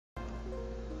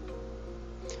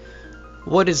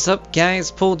What is up,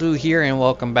 guys? Poledoo here, and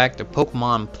welcome back to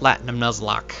Pokemon Platinum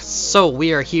Nuzlocke. So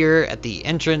we are here at the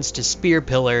entrance to Spear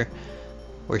Pillar,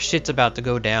 where shit's about to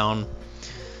go down.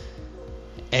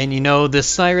 And you know, the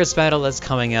Cyrus battle that's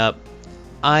coming up,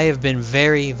 I have been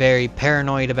very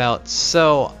paranoid about.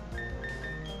 So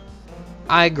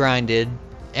I grinded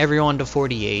everyone to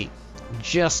 48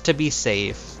 just to be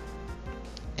safe.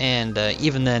 And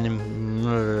even then,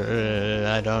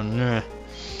 I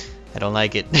don't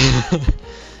like it.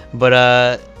 But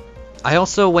I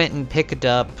also went and picked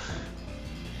up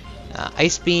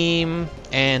Ice Beam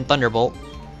and Thunderbolt.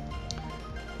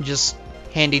 Just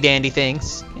handy dandy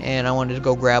things, and I wanted to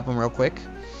go grab them real quick.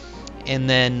 And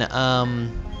then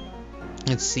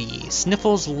let's see,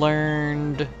 Sniffles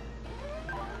learned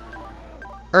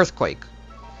Earthquake.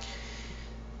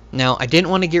 Now, I didn't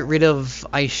want to get rid of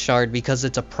Ice Shard because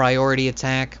it's a priority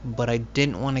attack, but I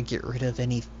didn't want to get rid of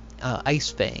any Ice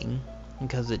Fang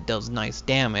because it does nice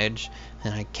damage,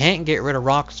 and I can't get rid of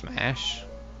Rock Smash.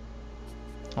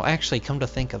 Well, actually, come to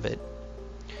think of it,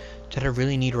 did I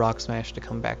really need Rock Smash to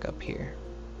come back up here?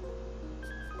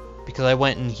 Because I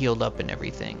went and healed up and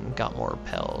everything, got more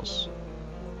repels.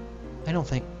 I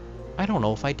don't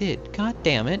know if I did. God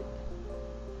damn it.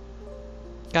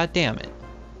 God damn it.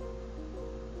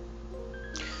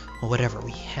 Well, whatever,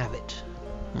 we have it.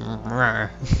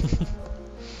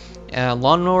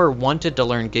 Lawnmower wanted to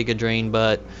learn Giga Drain,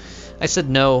 but I said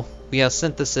no. We have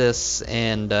Synthesis,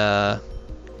 and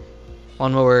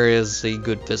Lawnmower is a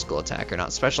good physical attacker,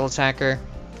 not special attacker.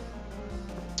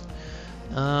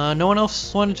 No one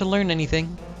else wanted to learn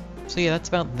anything. So yeah, that's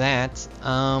about that.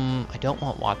 I don't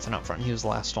want Watson up front. He was the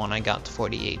last one I got to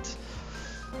 48.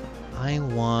 I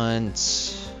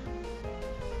want...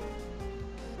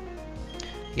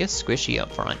 I guess Squishy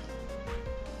up front.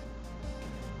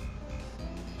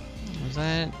 Was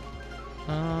that?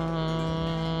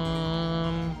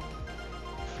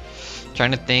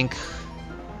 Trying to think.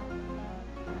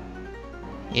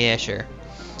 Yeah, sure.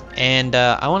 And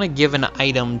I want to give an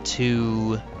item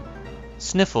to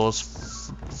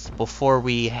Sniffles before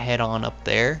we head on up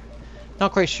there.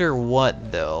 Not quite sure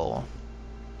what though.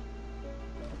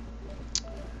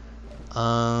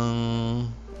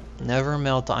 Never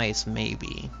melt ice,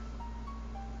 maybe.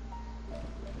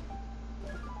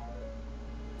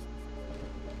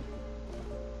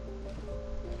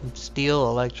 Steel,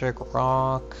 electric,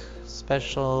 rock,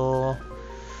 special,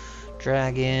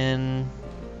 dragon,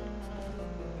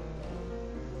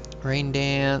 rain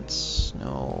dance,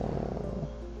 no,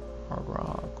 hard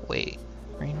rock, wait,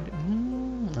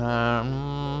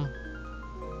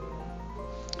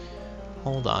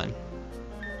 hold on.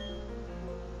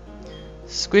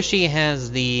 Squishy has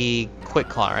the Quick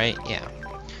Claw, right? Yeah.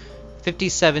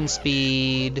 57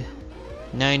 speed,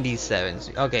 97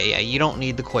 speed. Okay, yeah, you don't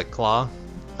need the Quick Claw.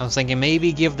 I was thinking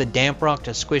maybe give the Damp Rock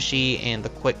to Squishy and the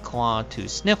Quick Claw to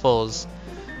Sniffles,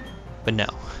 but no.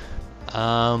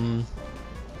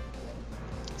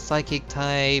 Psychic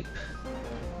type.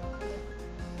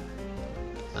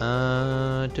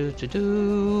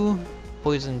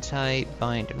 Poison type,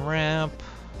 Bind and Wrap.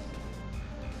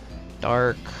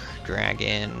 Dark.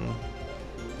 Dragon.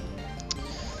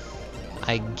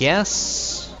 I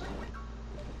guess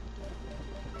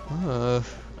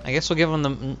we'll give him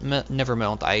the Never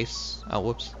Melt Ice. Oh,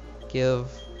 whoops. Give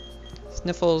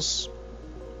Sniffles.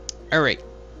 Alright.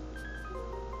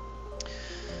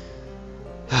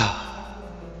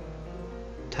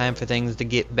 Time for things to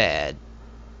get bad.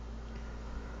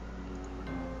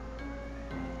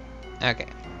 Okay.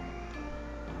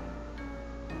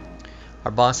 Our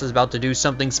boss is about to do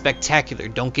something spectacular.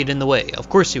 Don't get in the way. Of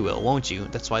course you will, won't you?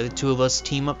 That's why the two of us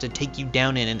team up to take you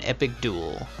down in an epic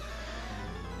duel.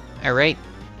 Alright.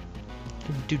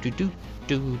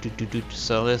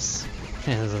 So this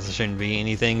shouldn't be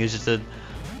anything. It's just a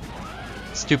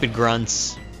stupid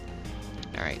grunts.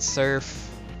 Alright, Surf.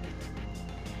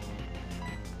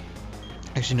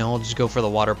 Actually, no, I'll just go for the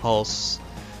Water Pulse.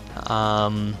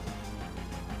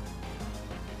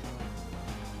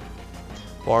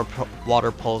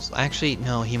 Water Pulse. Actually,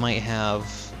 no, he might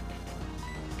have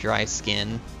Dry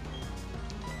Skin.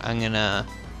 I'm gonna...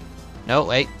 No,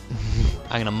 wait.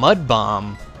 I'm gonna Mud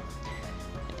Bomb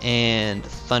and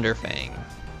Thunder Fang.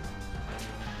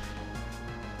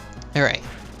 Alright.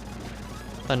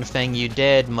 Thunder Fang, you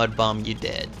dead. Mud Bomb, you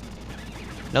dead.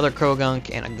 Another Krogunk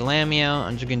and a Glammeow.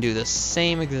 I'm just gonna do the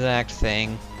same exact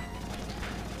thing.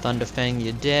 Thunder Fang,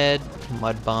 you dead.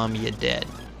 Mud Bomb, you dead.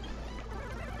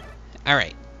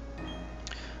 Alright.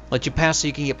 Let you pass so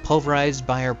you can get pulverized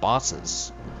by our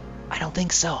bosses. I don't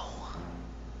think so.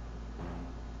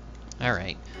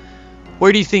 Alright.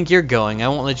 Where do you think you're going? I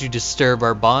won't let you disturb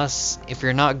our boss. If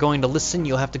you're not going to listen,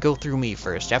 you'll have to go through me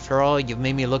first. After all, you've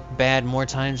made me look bad more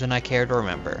times than I care to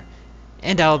remember.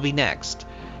 And I'll be next.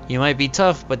 You might be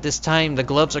tough, but this time the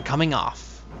gloves are coming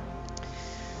off.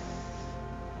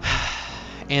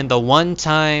 And the one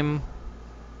time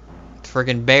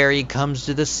friggin' Barry comes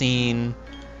to the scene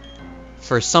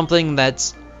for something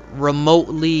that's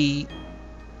remotely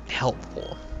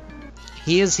helpful.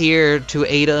 He is here to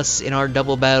aid us in our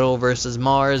double battle versus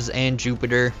Mars and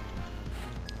Jupiter.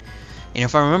 And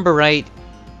if I remember right,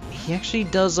 he actually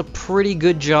does a pretty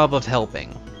good job of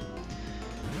helping.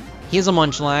 He is a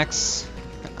Munchlax.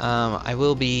 I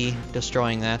will be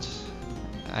destroying that.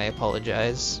 I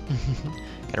apologize.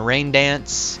 Gonna rain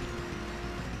dance.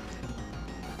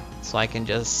 So I can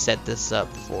just set this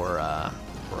up for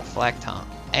Reflect, huh?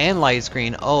 And Light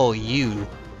Screen. Oh, you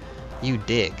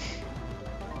dick.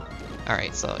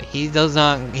 Alright, so he's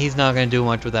not gonna do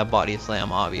much with that Body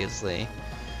Slam, obviously.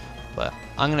 But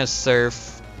I'm gonna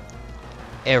surf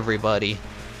everybody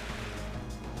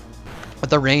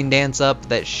with a Rain Dance up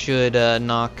that should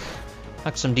knock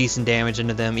some decent damage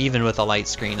into them, even with a Light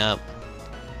Screen up.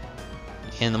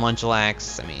 And the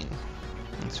Munchlax, I mean,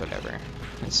 it's whatever.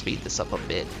 Let's speed this up a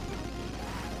bit.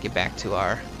 Get back to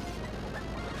our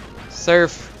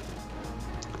surf.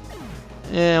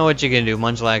 Yeah, what you gonna do?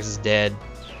 Munchlax is dead.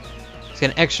 He's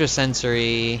got an extra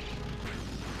sensory.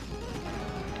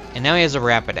 And now he has a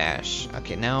Rapidash.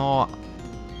 Okay, now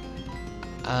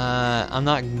I'm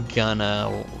not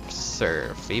gonna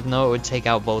surf. Even though it would take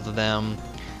out both of them,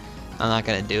 I'm not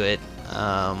gonna do it.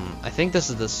 I think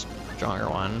this is the stronger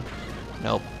one.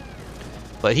 Nope.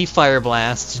 But he Fire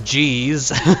Blasts.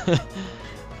 Jeez.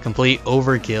 Complete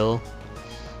overkill.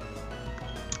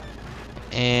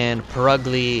 And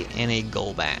Perugly and a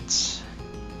Golbat.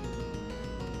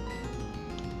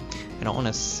 I don't want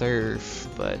to surf,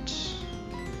 but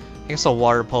I guess I'll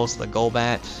Water Pulse the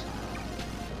Golbat.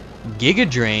 Giga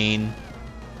Drain.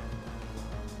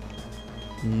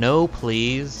 No,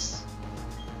 please.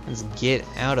 Let's get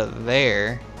out of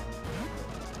there.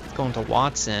 Going to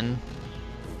Watson.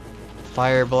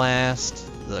 Fire Blast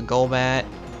the Golbat.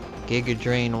 Giga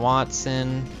Drain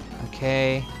Watson.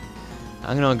 Okay.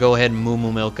 I'm gonna go ahead and Moo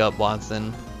Milk up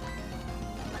Watson.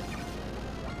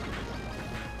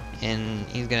 And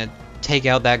he's gonna take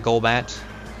out that Golbat.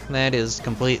 That is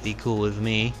completely cool with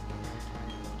me.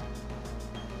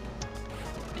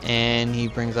 And he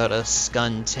brings out a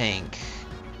Skuntank.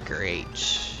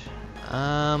 Great.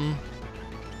 I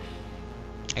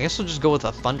guess we'll just go with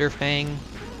a Thunder Fang.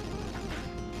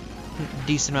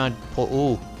 Decent amount of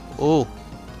ooh.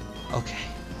 Okay.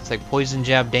 It's like Poison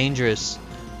Jab dangerous.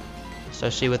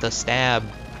 Especially with a stab.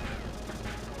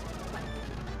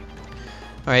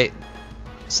 Alright.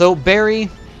 So Barry,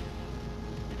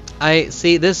 I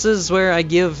see, this is where I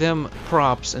give him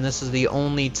props, and this is the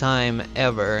only time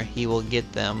ever he will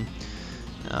get them.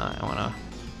 I wanna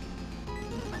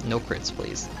no crits,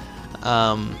 please.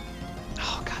 Oh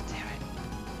god damn it.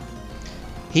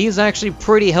 He's actually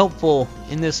pretty helpful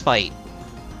in this fight.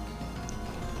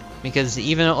 Because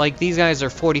even like these guys are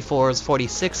 44s,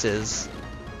 46s,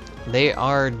 they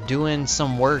are doing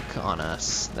some work on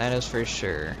us. That is for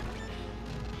sure.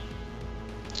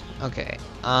 Okay.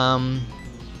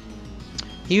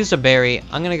 He used a berry.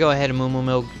 I'm gonna go ahead and Moo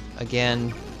Milk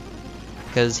again,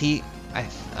 because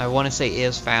I want to say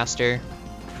is faster.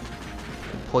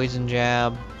 Poison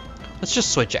Jab. Let's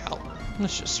just switch out.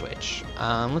 Let's just switch.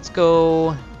 Let's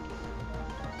go.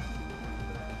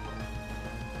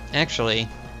 Actually,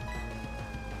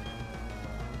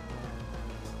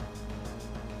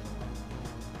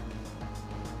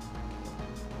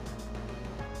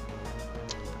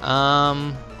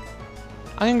 I'm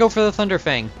gonna go for the Thunder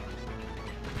Fang.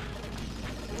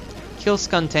 Kill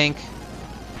Skuntank.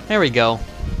 There we go.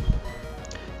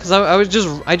 Cause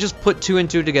I just put 2 and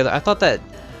 2 together. I thought that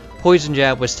Poison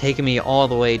Jab was taking me all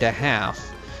the way to half,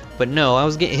 but no, I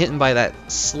was getting hit by that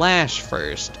Slash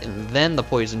first, and then the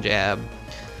Poison Jab.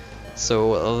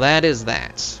 So that is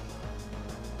that. Just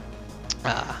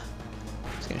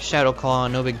gonna Shadow Claw,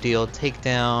 no big deal.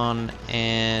 Takedown,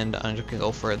 and I'm just gonna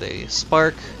go for the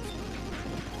Spark.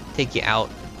 Take you out.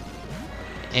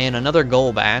 And another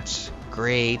Golbat.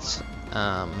 Great.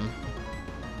 Well,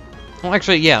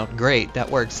 actually, yeah, great. That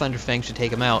works. Thunderfang should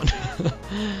take him out.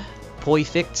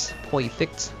 Perfect.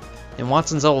 And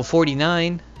Watson's level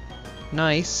 49.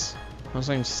 Nice. I was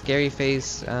saying Scary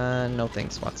Face. No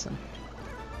thanks, Watson.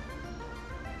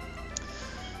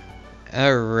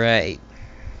 Alright.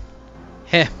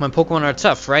 Heh, my Pokemon are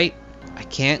tough, right? I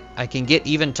can get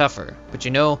even tougher. But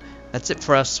you know, that's it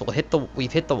for us.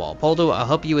 We've hit the wall. Poledoo, I'll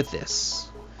help you with this.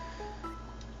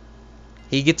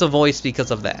 He gets a voice because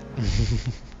of that.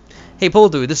 Hey,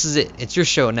 Poledoo, this is it. It's your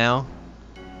show now.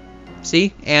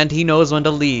 See? And he knows when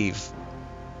to leave.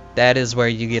 That is where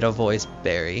you get a voice,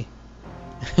 Barry.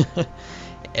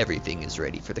 Everything is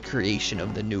ready for the creation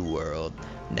of the new world.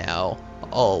 Now,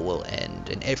 all will end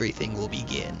and everything will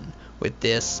begin. With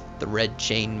this, the red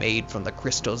chain made from the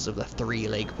crystals of the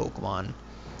three-legged Pokemon.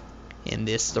 In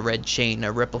this, the red chain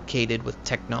are replicated with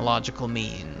technological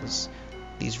means.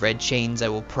 These red chains I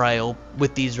will pry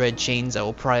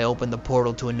open the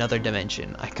portal to another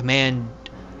dimension. I command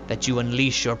that you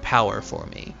unleash your power for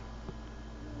me.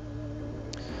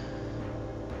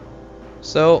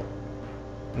 So,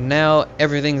 now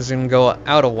everything's gonna go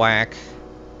out of whack.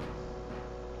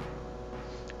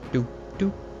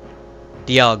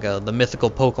 Dialga, the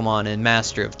mythical Pokemon and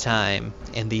master of time,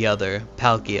 and the other,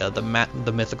 Palkia,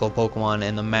 the mythical Pokemon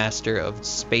and the master of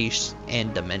space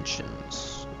and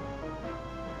dimensions.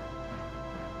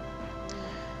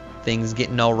 Things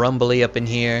getting all rumbly up in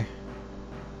here.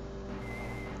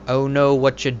 Oh no,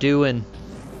 what you doing?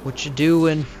 What you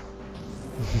doing?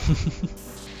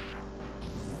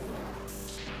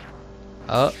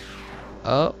 Oh,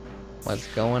 what's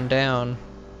going down?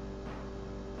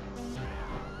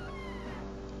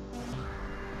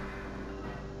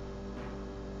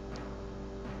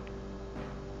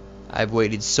 I've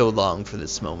waited so long for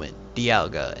this moment.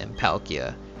 Dialga and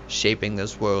Palkia, shaping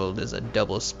this world as a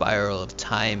double spiral of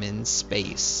time and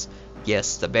space.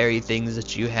 Yes, the very things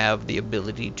that you have the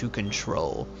ability to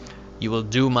control. You will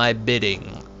do my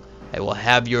bidding. I will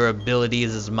have your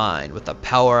abilities as mine. With the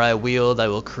power I wield, I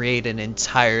will create an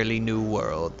entirely new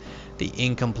world. The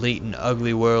incomplete and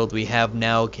ugly world we have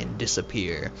now can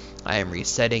disappear. I am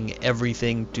resetting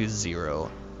everything to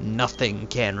zero. Nothing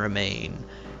can remain.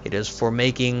 It is for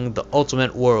making the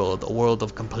ultimate world, a world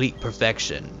of complete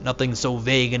perfection. Nothing so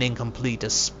vague and incomplete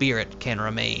as spirit can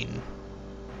remain.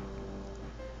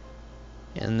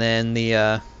 And then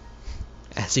the,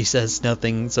 as he says,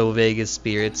 nothing so vague as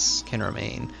spirits can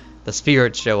remain. The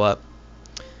spirits show up.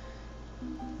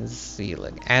 Let's see,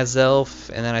 like Azelf,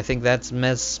 and then I think that's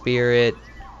Mez Spirit,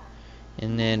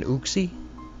 and then Uxie?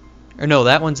 Or no,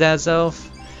 that one's Azelf.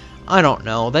 I don't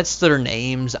know. That's their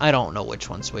names. I don't know which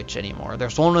one's which anymore.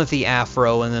 There's one with the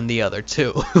afro and then the other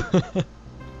two.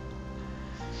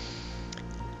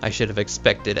 I should have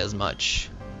expected as much.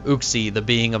 Uxie, the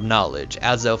being of knowledge.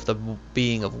 Azelf, the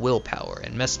being of willpower.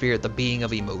 And Mespirit, the being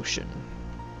of emotion.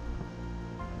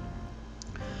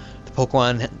 The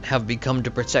Pokemon have become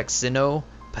to protect Sinnoh,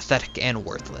 pathetic and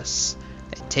worthless.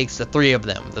 It takes the three of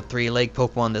them, the three-legged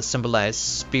Pokemon that symbolize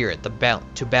spirit,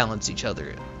 to balance each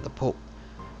other.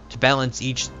 To balance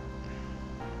each...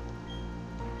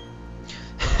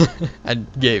 I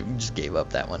just gave up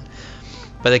that one.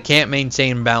 But they can't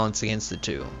maintain balance against the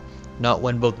two. Not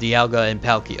when both Dialga and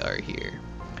Palkia are here.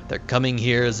 Their coming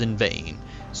here is in vain.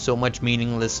 So much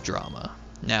meaningless drama.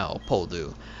 Now,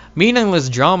 Poledoo. Meaningless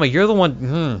drama? You're the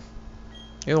one...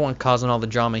 You're the one causing all the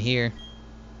drama here.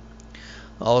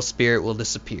 All spirit will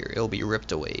disappear. It will be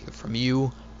ripped away from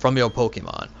you, from your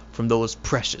Pokemon, from those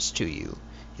precious to you.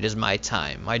 It is my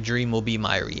time. My dream will be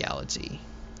my reality.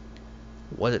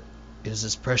 What is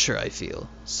this pressure I feel?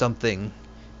 Something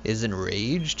is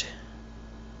enraged?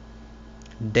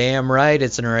 Damn right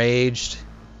it's enraged.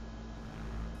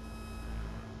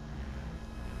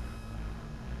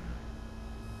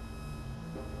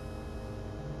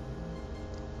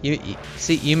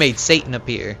 See, you made Satan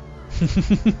appear.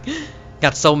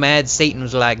 Got so mad Satan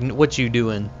was like, what you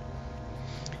doing?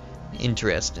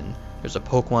 Interesting. There's a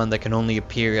Pokemon that can only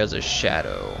appear as a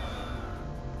shadow.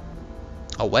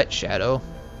 A wet shadow?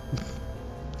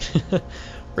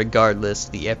 Regardless,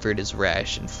 the effort is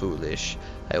rash and foolish.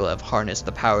 I will have harnessed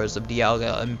the powers of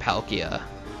Dialga and Palkia.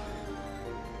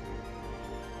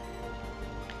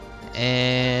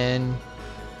 And...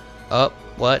 oh,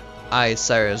 what?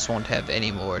 Cyrus won't have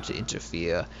any more to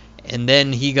interfere. And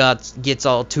then he gets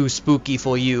all too spooky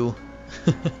for you.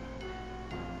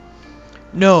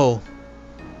 No!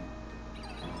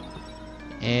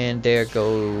 And there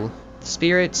go the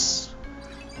spirits.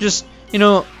 Just, you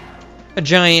know, a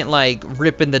giant, like,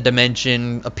 rip in the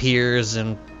dimension appears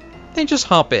and they just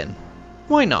hop in.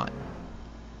 Why not?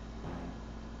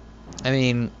 I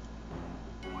mean,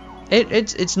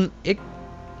 it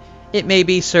may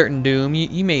be certain doom.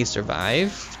 You may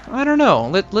survive. I don't know.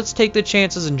 Let's take the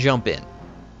chances and jump in.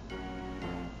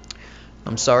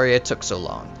 I'm sorry it took so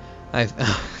long.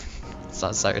 It's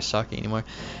not Cyrus talking anymore.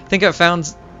 I think I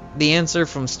found the answer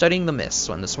from studying the mists.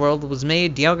 When this world was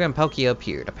made, Dialga and Palkia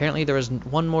appeared. Apparently there was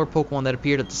one more Pokemon that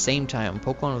appeared at the same time.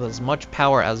 Pokemon with as much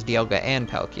power as Dialga and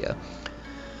Palkia.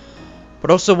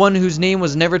 but also one whose name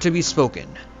was never to be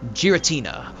spoken.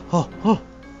 Giratina. Oh, oh.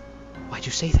 Why'd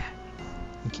you say that?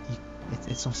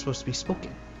 It's not supposed to be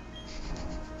spoken.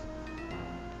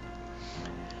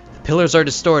 The pillars are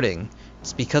distorting.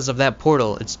 It's because of that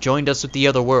portal. It's joined us with the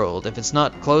other world. If it's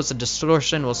not closed, the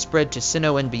distortion will spread to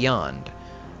Sinnoh and beyond.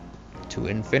 To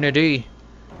infinity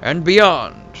and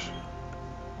beyond.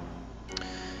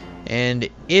 And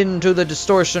into the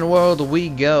distortion world we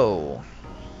go.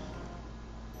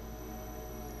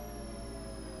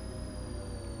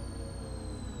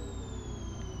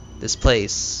 This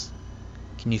place.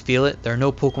 Can you feel it? There are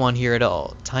no Pokemon here at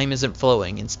all. Time isn't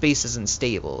flowing and space isn't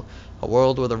stable. A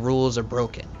world where the rules are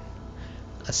broken.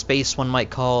 A space one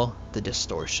might call the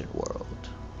distortion world.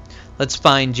 Let's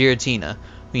find Giratina.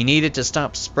 We need it to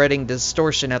stop spreading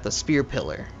distortion at the spear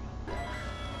pillar.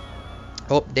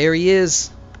 Oh, there he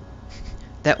is.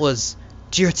 That was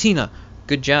Giratina.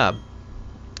 Good job.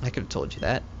 I could have told you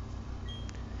that.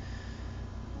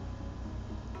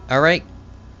 Alright.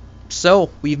 So,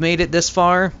 we've made it this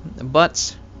far,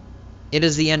 but it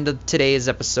is the end of today's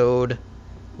episode.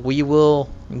 We will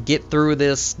get through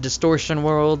this distortion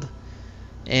world,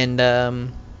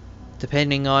 and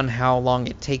depending on how long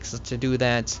it takes us to do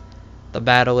that, the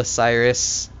battle with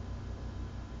Cyrus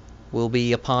will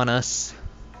be upon us.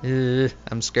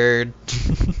 I'm scared.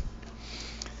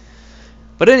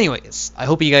 But anyways, I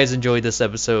hope you guys enjoyed this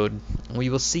episode. We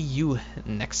will see you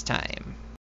next time.